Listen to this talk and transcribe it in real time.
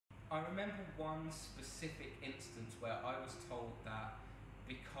I remember one specific instance where I was told that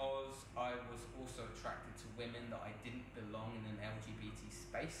because I was also attracted to women that I didn't belong in an LGBT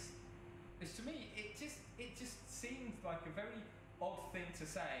space. Because to me, it just seemed like a very odd thing to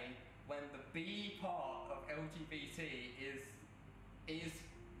say when the B part of LGBT is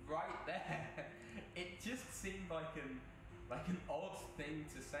right there. It just seemed like an odd thing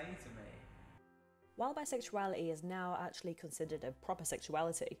to say to me. While bisexuality is now actually considered a proper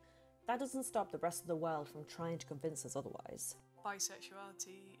sexuality, that doesn't stop the rest of the world from trying to convince us otherwise.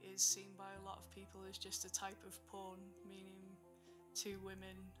 Bisexuality is seen by a lot of people as just a type of porn, meaning 2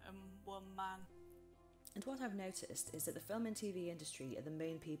 women and 1 man. And what I've noticed is that the film and TV industry are the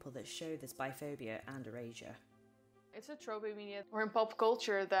main people that show this biphobia and erasure. It's a trope in media or in pop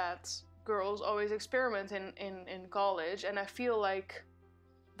culture that girls always experiment in college, and I feel like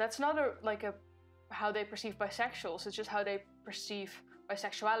that's not how they perceive bisexuals, it's just how they perceive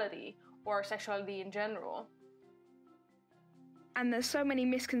bisexuality or sexuality in general. And there's so many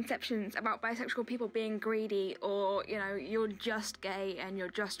misconceptions about bisexual people being greedy, or, you know, you're just gay and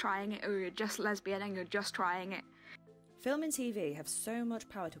you're just trying it, or you're just lesbian and you're just trying it. Film and TV have so much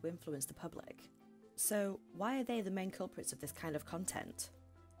power to influence the public. So why are they the main culprits of this kind of content?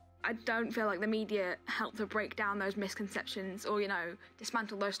 I don't feel like the media help to break down those misconceptions or, you know,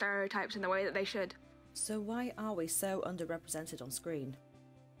 dismantle those stereotypes in the way that they should. So why are we so underrepresented on screen?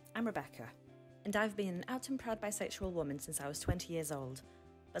 I'm Rebecca, and I've been an out and proud bisexual woman since I was 20 years old.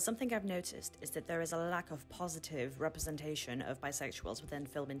 But something I've noticed is that there is a lack of positive representation of bisexuals within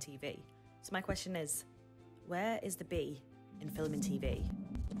film and TV. So my question is, where is the B in film and TV?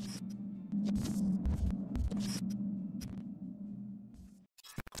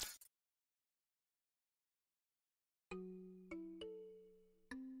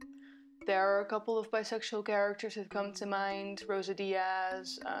 There are a couple of bisexual characters that come to mind: Rosa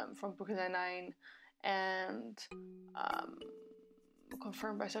Diaz from Brooklyn Nine-Nine, and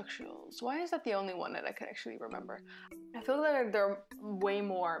confirmed bisexuals. Why is that the only one that I can actually remember? I feel like there are way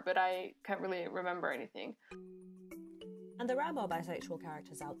more, but I can't really remember anything. And there are more bisexual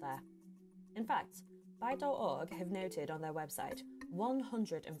characters out there. In fact, Bi.org have noted on their website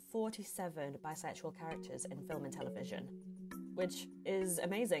 147 bisexual characters in film and television. Which is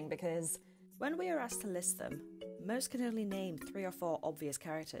amazing because when we are asked to list them, most can only name 3 or 4 obvious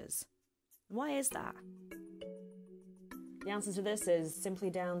characters. Why is that? The answer to this is simply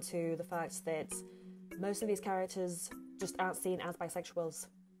down to the fact that most of these characters just aren't seen as bisexuals.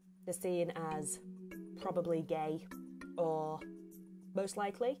 They're seen as probably gay, or most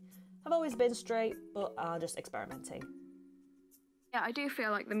likely have always been straight but are just experimenting. Yeah, I do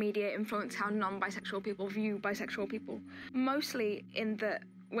feel like the media influence how non-bisexual people view bisexual people. Mostly in that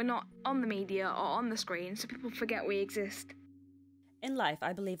we're not on the media or on the screen, so people forget we exist. In life,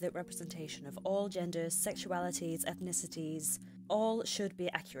 I believe that representation of all genders, sexualities, ethnicities, all should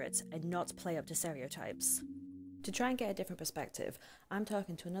be accurate and not play up to stereotypes. To try and get a different perspective, I'm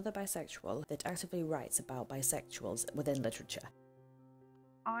talking to another bisexual that actively writes about bisexuals within literature.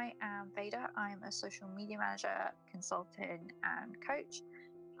 I am Veda. I'm a social media manager, consultant and coach,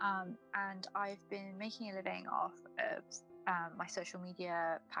 and I've been making a living off of my social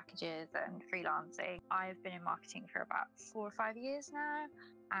media packages and freelancing. I've been in marketing for about 4 or 5 years now,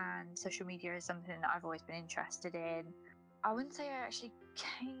 and social media is something that I've always been interested in. I wouldn't say I actually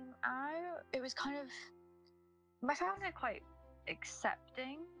came out. It was kind of, my family are quite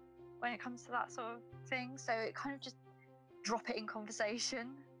accepting when it comes to that sort of thing, so it kind of just drop it in conversation.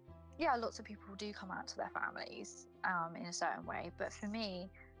 Yeah, lots of people do come out to their families in a certain way, but for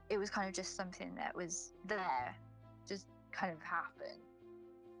me, it was kind of just something that was there, just kind of happened.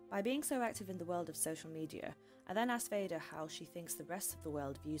 By being so active in the world of social media, I then asked Veda how she thinks the rest of the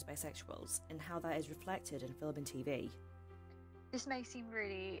world views bisexuals and how that is reflected in film and TV. This may seem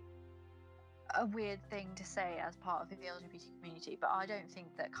really a weird thing to say as part of the LGBT community, but I don't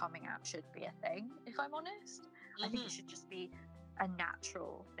think that coming out should be a thing, if I'm honest. I think it should just be a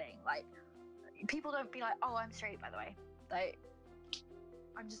natural thing. Like, people don't be like, oh, I'm straight, by the way. Like,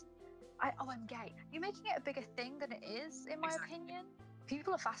 I'm gay. You're making it a bigger thing than it is, in my opinion.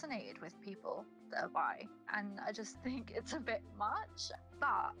 People are fascinated with people that are bi, and I just think it's a bit much.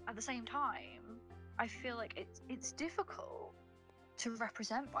 But at the same time, I feel like it's difficult to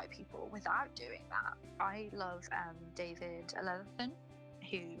represent bi people without doing that. I love David Levithan,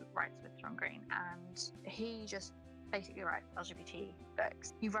 who writes with John Green, and he just basically writes LGBT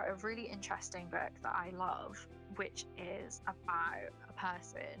books. He wrote a really interesting book that I love, which is about a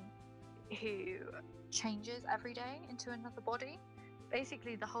person who changes every day into another body.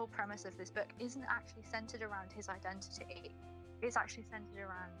 Basically, the whole premise of this book isn't actually centered around his identity. it's actually centered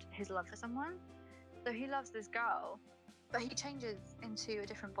around his love for someone. So he loves this girl, but he changes into a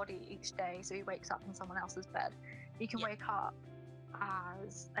different body each day. So he wakes up in someone else's bed. He can wake up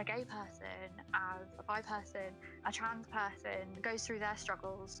as a gay person, as a bi person, a trans person, goes through their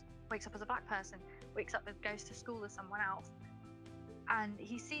struggles, wakes up as a black person, wakes up and goes to school as someone else. And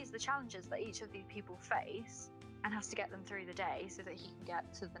he sees the challenges that each of these people face and has to get them through the day so that he can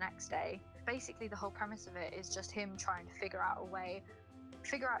get to the next day. Basically, the whole premise of it is just him trying to figure out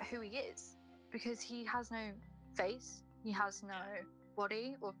who he is, because he has no face, he has no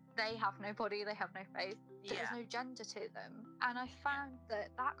body, or they have no body, they have no face, there's no gender to them. And I found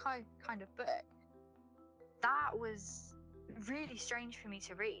that kind of book, that was really strange for me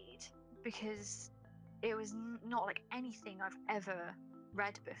to read, because it was not like anything I've ever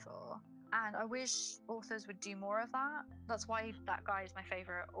read before. And I wish authors would do more of that. That's why that guy is my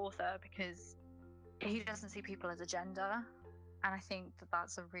favourite author, because he doesn't see people as a gender. And I think that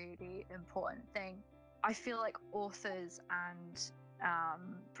that's a really important thing. I feel like authors and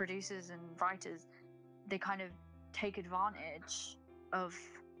producers and writers, they kind of take advantage of,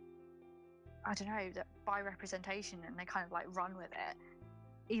 I don't know, that by representation, and they kind of like run with it,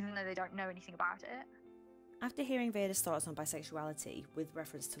 even though they don't know anything about it. After hearing Vader's thoughts on bisexuality with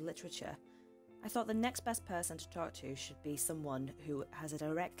reference to literature, I thought the next best person to talk to should be someone who has a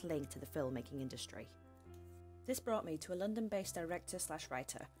direct link to the filmmaking industry. This brought me to a London-based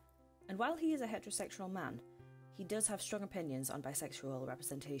director/writer, and while he is a heterosexual man, he does have strong opinions on bisexual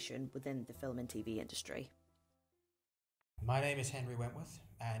representation within the film and TV industry. My name is Henry Wentworth,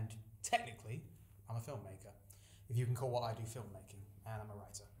 and technically, I'm a filmmaker, if you can call what I do filmmaking, and I'm a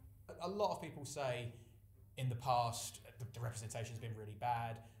writer. A lot of people say in the past the representation's been really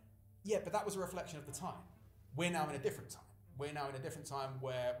bad. Yeah, but that was a reflection of the time. We're now in a different time. We're now in a different time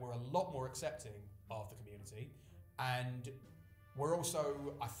where we're a lot more accepting of the community, and we're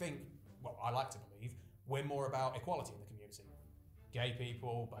also, I think, well, I like to believe, we're more about equality in the community. Gay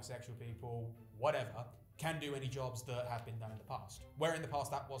people, bisexual people, whatever, can do any jobs that have been done in the past. Where in the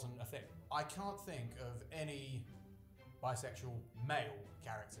past that wasn't a thing. I can't think of any bisexual male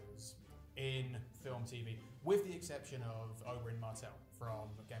characters in film, TV, with the exception of Oberyn Martell from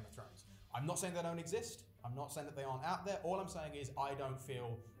Game of Thrones. I'm not saying they don't exist. I'm not saying that they aren't out there. All I'm saying is I don't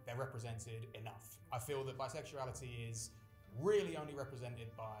feel they're represented enough. I feel that bisexuality is really only represented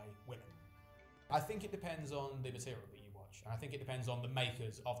by women. I think it depends on the material that you watch, and I think it depends on the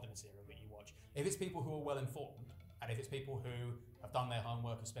makers of the material that you watch. If it's people who are well informed, and if it's people who have done their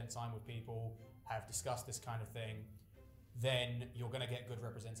homework, have spent time with people, have discussed this kind of thing, then you're going to get good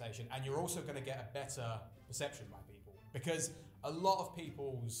representation, and you're also going to get a better perception by people. Because a lot of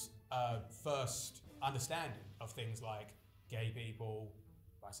people's first understanding of things like gay people,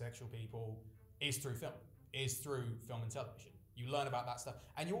 bisexual people, is through film, and television. You learn about that stuff,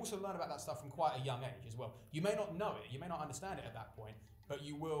 and you also learn about that stuff from quite a young age as well. You may not know it, you may not understand it at that point, but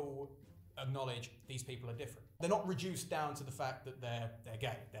you will acknowledge these people are different. They're not reduced down to the fact that they're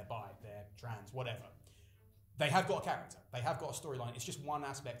gay, they're bi, they're trans, whatever. They have got a character, they have got a storyline, it's just one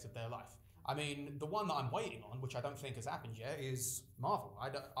aspect of their life. I mean, the one that I'm waiting on, which I don't think has happened yet, is Marvel.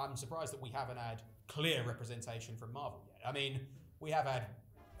 I'm surprised that we haven't had clear representation from Marvel yet. I mean, we have had,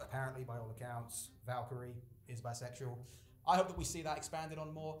 apparently by all accounts, Valkyrie is bisexual. I hope that we see that expanded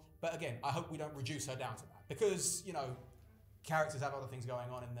on more, but again, I hope we don't reduce her down to that, because, you know, characters have other things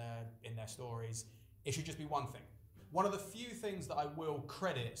going on in their stories. It should just be one thing. One of the few things that I will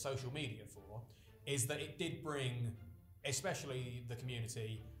credit social media for is that it did bring, especially the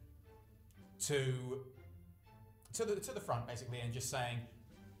community, to the front, basically, and just saying,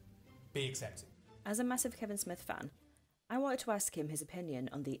 be accepted. As a massive Kevin Smith fan, I wanted to ask him his opinion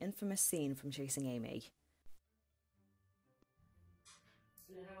on the infamous scene from Chasing Amy.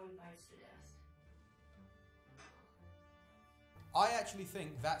 I actually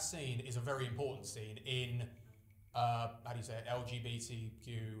think that scene is a very important scene in,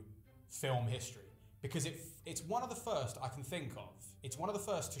 LGBTQ film history. Because it's one of the first I can think of. It's one of the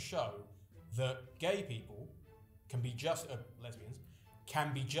first to show that gay people can be lesbians,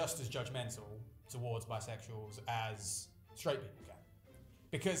 can be just as judgmental towards bisexuals as straight people can.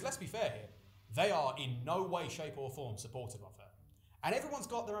 Because let's be fair here, they are in no way, shape or form supportive of her. And everyone's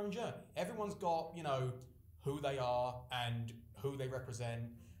got their own journey. Everyone's got, you know, who they are and who they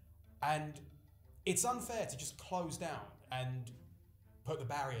represent. And it's unfair to just close down and put the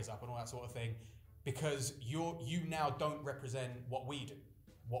barriers up and all that sort of thing, because you now don't represent what we do,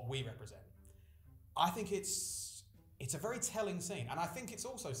 what we represent. I think it's a very telling scene, and I think it's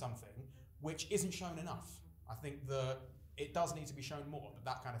also something which isn't shown enough. I think that it does need to be shown more,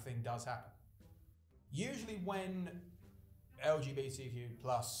 that kind of thing does happen. Usually when LGBTQ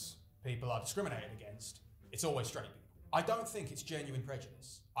plus people are discriminated against, it's always straight people. I don't think it's genuine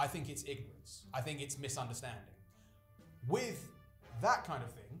prejudice. I think it's ignorance. I think it's misunderstanding. With that kind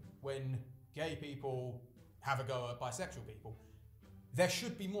of thing, when gay people have a go at bisexual people, there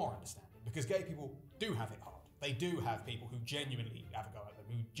should be more understanding, because gay people do have it hard. They do have people who genuinely have a go at them,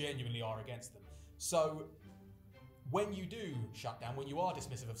 who genuinely are against them. So when you do shut down, when you are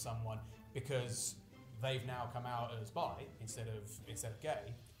dismissive of someone because they've now come out as bi instead of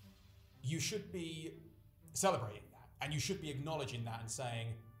gay, you should be celebrating that, and you should be acknowledging that and saying,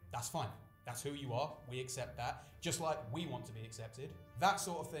 that's fine. That's who you are. We accept that. Just like we want to be accepted. That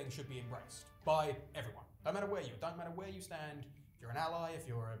sort of thing should be embraced by everyone. No matter where you are. Don't matter where you stand. If you're an ally, if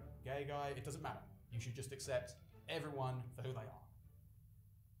you're a gay guy, it doesn't matter. You should just accept everyone for who they are.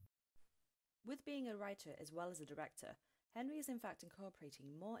 With being a writer as well as a director, Henry is in fact incorporating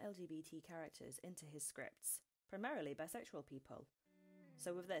more LGBT characters into his scripts, primarily bisexual people.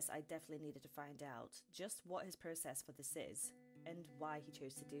 So with this, I definitely needed to find out just what his process for this is, and why he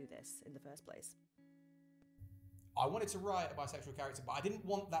chose to do this in the first place. I wanted to write a bisexual character, but I didn't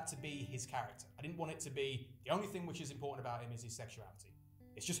want that to be his character. I didn't want it to be the only thing which is important about him is his sexuality.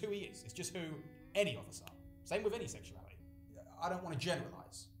 It's just who he is. It's just who any of us are. Same with any sexuality. I don't want to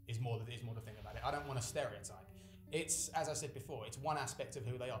generalise, is more the thing about it. I don't want to stereotype. It's, as I said before, it's one aspect of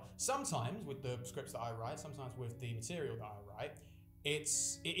who they are. Sometimes with the scripts that I write, sometimes with the material that I write, it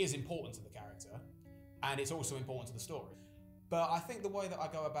is important to the character, and it's also important to the story. But I think the way that I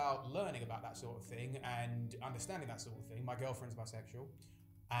go about learning about that sort of thing and understanding that sort of thing, my girlfriend's bisexual,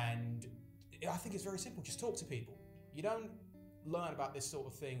 and I think it's very simple. Just talk to people. You don't learn about this sort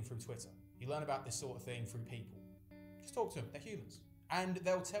of thing through Twitter. You learn about this sort of thing through people. Just talk to them. They're humans. And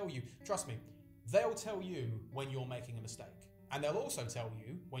they'll tell you, trust me, they'll tell you when you're making a mistake. And they'll also tell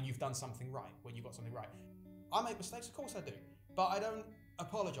you when you've done something right, when you've got something right. I make mistakes, of course I do. But I don't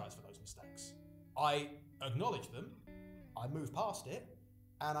apologise for those mistakes. I acknowledge them, I move past it,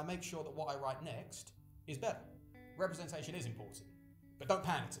 and I make sure that what I write next is better. Representation is important, but don't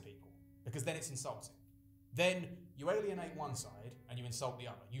pander to people, because then it's insulting. Then you alienate one side and you insult the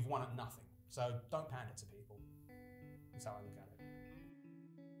other. You've won at nothing. So don't pander to people. That's how I look at it.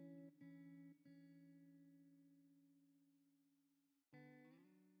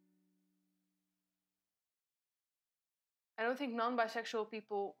 I don't think non-bisexual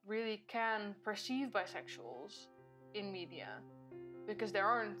people really can perceive bisexuals in media, because there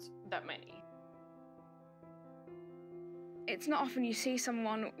aren't that many. It's not often you see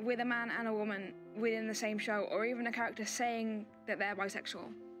someone with a man and a woman within the same show, or even a character saying that they're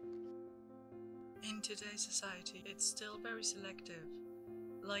bisexual. In today's society, it's still very selective.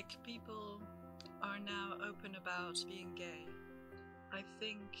 Like, people are now open about being gay. I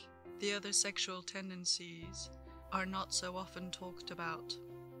think the other sexual tendencies are not so often talked about.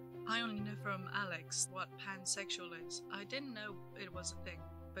 I only know from Alex what pansexual is. I didn't know it was a thing,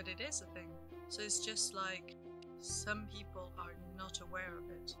 but it is a thing. So it's just like, some people are not aware of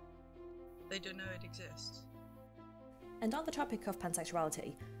it. They don't know it exists. And on the topic of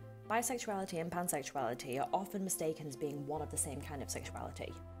pansexuality, bisexuality and pansexuality are often mistaken as being one of the same kind of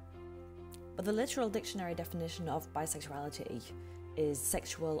sexuality. But the literal dictionary definition of bisexuality is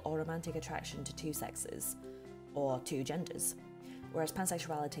sexual or romantic attraction to two sexes, or two genders, whereas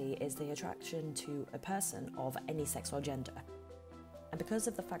pansexuality is the attraction to a person of any sex or gender. And because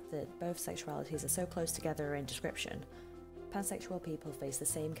of the fact that both sexualities are so close together in description, pansexual people face the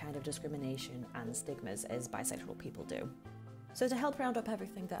same kind of discrimination and stigmas as bisexual people do. So to help round up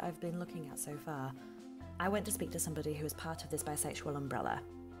everything that I've been looking at so far, I went to speak to somebody who is part of this bisexual umbrella,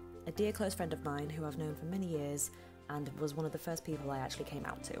 a dear close friend of mine who I've known for many years and was one of the first people I actually came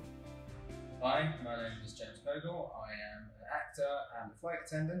out to. Hi, my name is James Bogle. I am an actor and a flight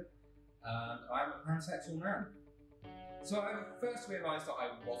attendant, and I'm a pansexual man. So I first realised that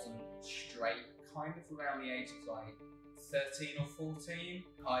I wasn't straight kind of around the age of like 13 or 14.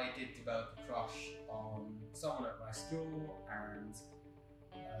 I did develop a crush on someone at my school, and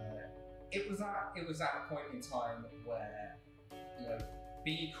it was at a point in time where, you know,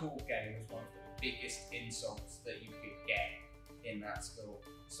 being called gay was one of the biggest insults that you could get in that school.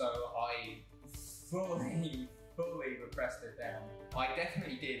 So I fully repressed it down. I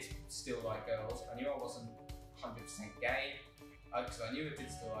definitely did still like girls. I knew I wasn't 100% gay, because I knew I did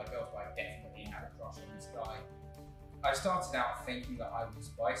still like girls, but I definitely had a crush on this guy. I started out thinking that I was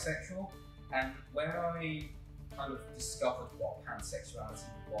bisexual, and when I kind of discovered what pansexuality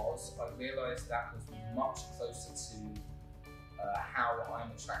was, I realised that was much closer to how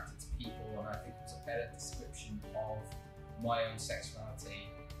I'm attracted to people, and I think it was a better description of my own sexuality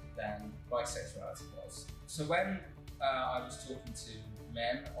than bisexuality was. So when I was talking to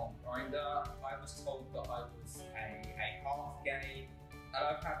men on Grindr, I was told that I was a half gay, and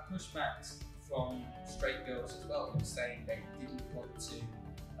I've had pushbacks from straight girls as well, who were saying they didn't want to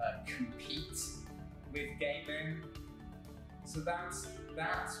compete with gay men. So that's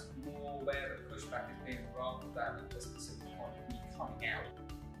more where the pushback has been, rather than a specific point of me coming out.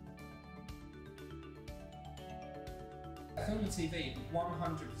 Film and TV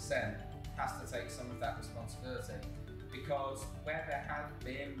 100% has to take some of that responsibility, because where there have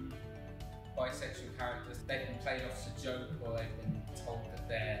been bisexual characters, they've been played off as a joke, or they've been told that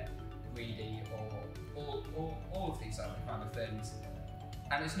they're greedy, or all of these other kind of things.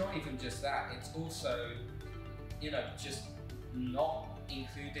 And it's not even just that, it's also, just not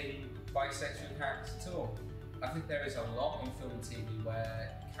including bisexual characters at all. I think there is a lot on film and TV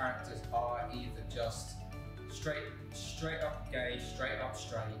where characters are either just straight up gay, straight up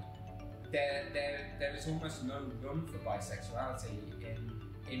straight. There is almost no room for bisexuality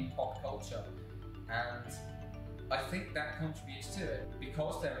in pop culture, and I think that contributes to it.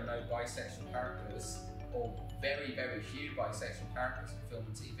 Because there are no bisexual characters, or very, very few bisexual characters in film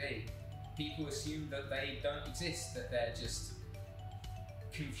and TV, people assume that they don't exist, that they're just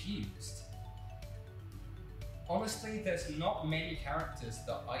confused. Honestly, there's not many characters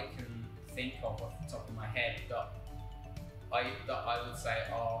that I can think of off the top of my head that I would say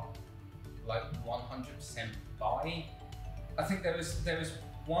are like 100% bi. I think there was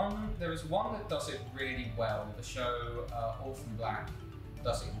one that does it really well. The show Orphan Black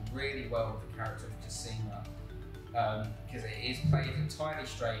does it really well with the character of Cosima, because it is played entirely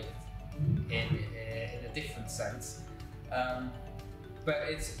straight in a different sense, but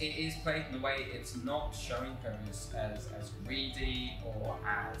it is played in a way it's not showing her as greedy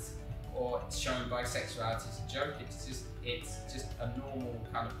or showing bisexuality as a joke. It's just a normal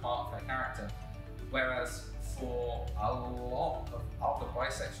kind of part of her character. Whereas for a lot of other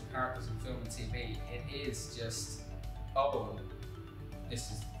bisexual characters in film and TV, it is just, oh,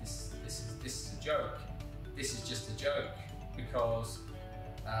 this is a joke. This is just a joke because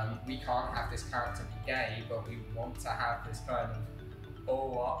we can't have this character be gay, but we want to have this kind of,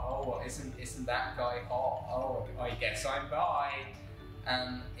 oh, isn't that guy hot? Oh, I guess I'm bi,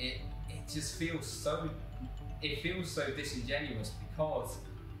 and it just feels so disingenuous, because,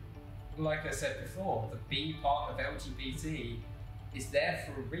 like I said before, the B part of LGBT is there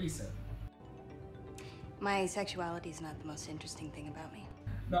for a reason. My sexuality is not the most interesting thing about me.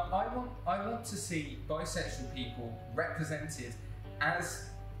 No, I want to see bisexual people represented as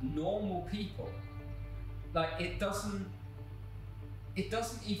normal people. Like, it doesn't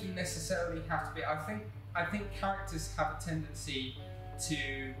even necessarily have to be. I think characters have a tendency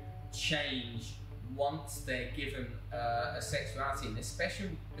to change once they're given a sexuality, and especially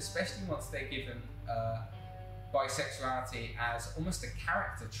once they're given bisexuality as almost a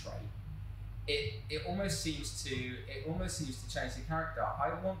character trait. It almost seems to change the character.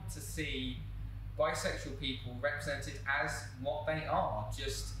 I want to see bisexual people represented as what they are,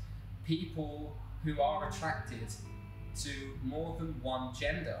 just people who are attracted to more than one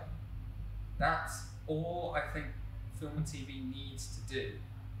gender. That's all I think film and TV needs to do.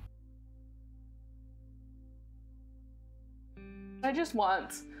 I just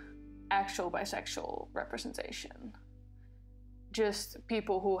want actual bisexual representation. Just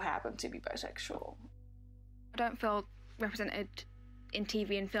people who happen to be bisexual. I don't feel represented in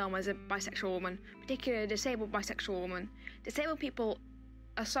TV and film as a bisexual woman, particularly a disabled bisexual woman. Disabled people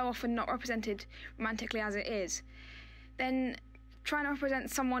are so often not represented romantically as it is. Then trying to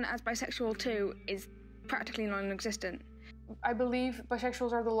represent someone as bisexual too is practically non-existent. I believe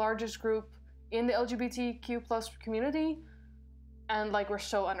bisexuals are the largest group in the LGBTQ+ community, and we're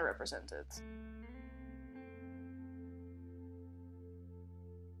so underrepresented.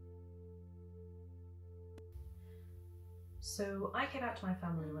 So I came out to my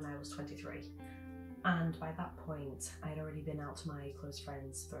family when I was 23, and by that point I had already been out to my close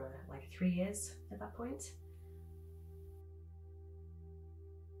friends for 3 years at that point.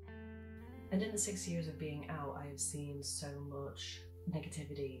 And in the 6 years of being out, I have seen so much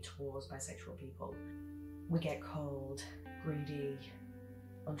negativity towards bisexual people. We get called greedy,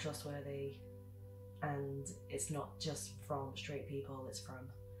 untrustworthy, and it's not just from straight people, it's from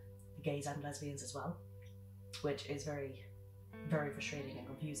gays and lesbians as well, which is very, very frustrating and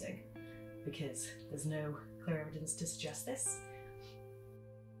confusing because there's no clear evidence to suggest this.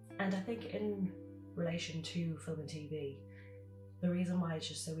 And I think in relation to film and TV, the reason why it's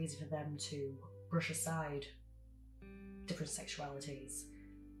just so easy for them to brush aside different sexualities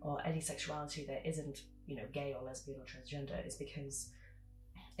or any sexuality that isn't, gay or lesbian or transgender is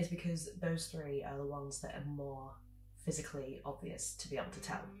because those three are the ones that are more physically obvious to be able to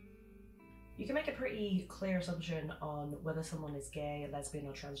tell. You can make a pretty clear assumption on whether someone is gay, lesbian,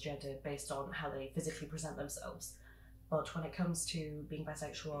 or transgender based on how they physically present themselves. But when it comes to being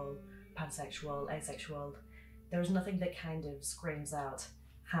bisexual, pansexual, asexual, there is nothing that kind of screams out,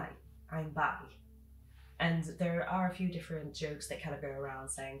 "Hi, I'm bi." And there are a few different jokes that kind of go around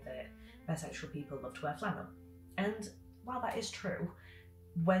saying that bisexual people love to wear flannel. And while that is true,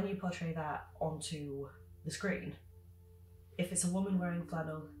 when you portray that onto the screen, if it's a woman wearing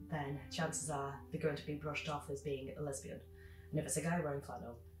flannel, then chances are they're going to be brushed off as being a lesbian. And if it's a guy wearing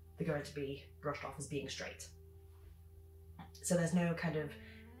flannel, they're going to be brushed off as being straight. So there's no kind of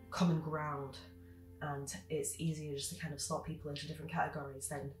common ground, and it's easier just to kind of slot people into different categories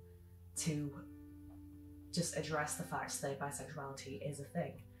than to just address the fact that bisexuality is a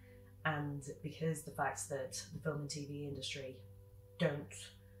thing. And because the fact that the film and TV industry don't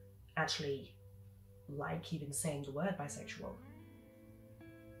actually like even saying the word bisexual,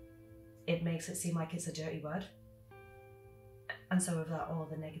 it makes it seem like it's a dirty word. And so with that, all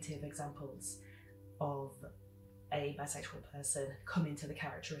the negative examples of a bisexual person come into the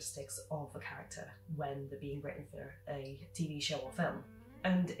characteristics of a character when they're being written for a TV show or film.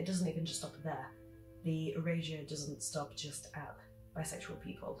 And it doesn't even just stop there. The erasure doesn't stop just at bisexual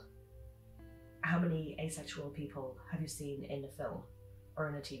people. How many asexual people have you seen in a film or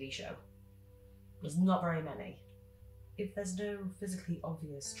in a TV show? There's not very many. If there's no physically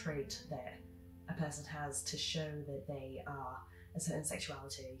obvious trait there a person has to show that they are a certain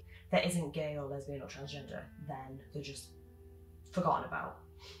sexuality that isn't gay or lesbian or transgender, then they're just forgotten about.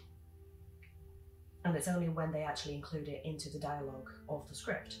 And it's only when they actually include it into the dialogue of the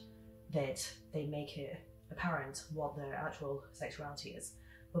script that they make it apparent what their actual sexuality is.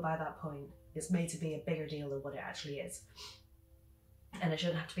 But by that point, it's made to be a bigger deal than what it actually is. And it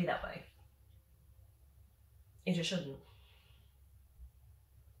shouldn't have to be that way. It just shouldn't.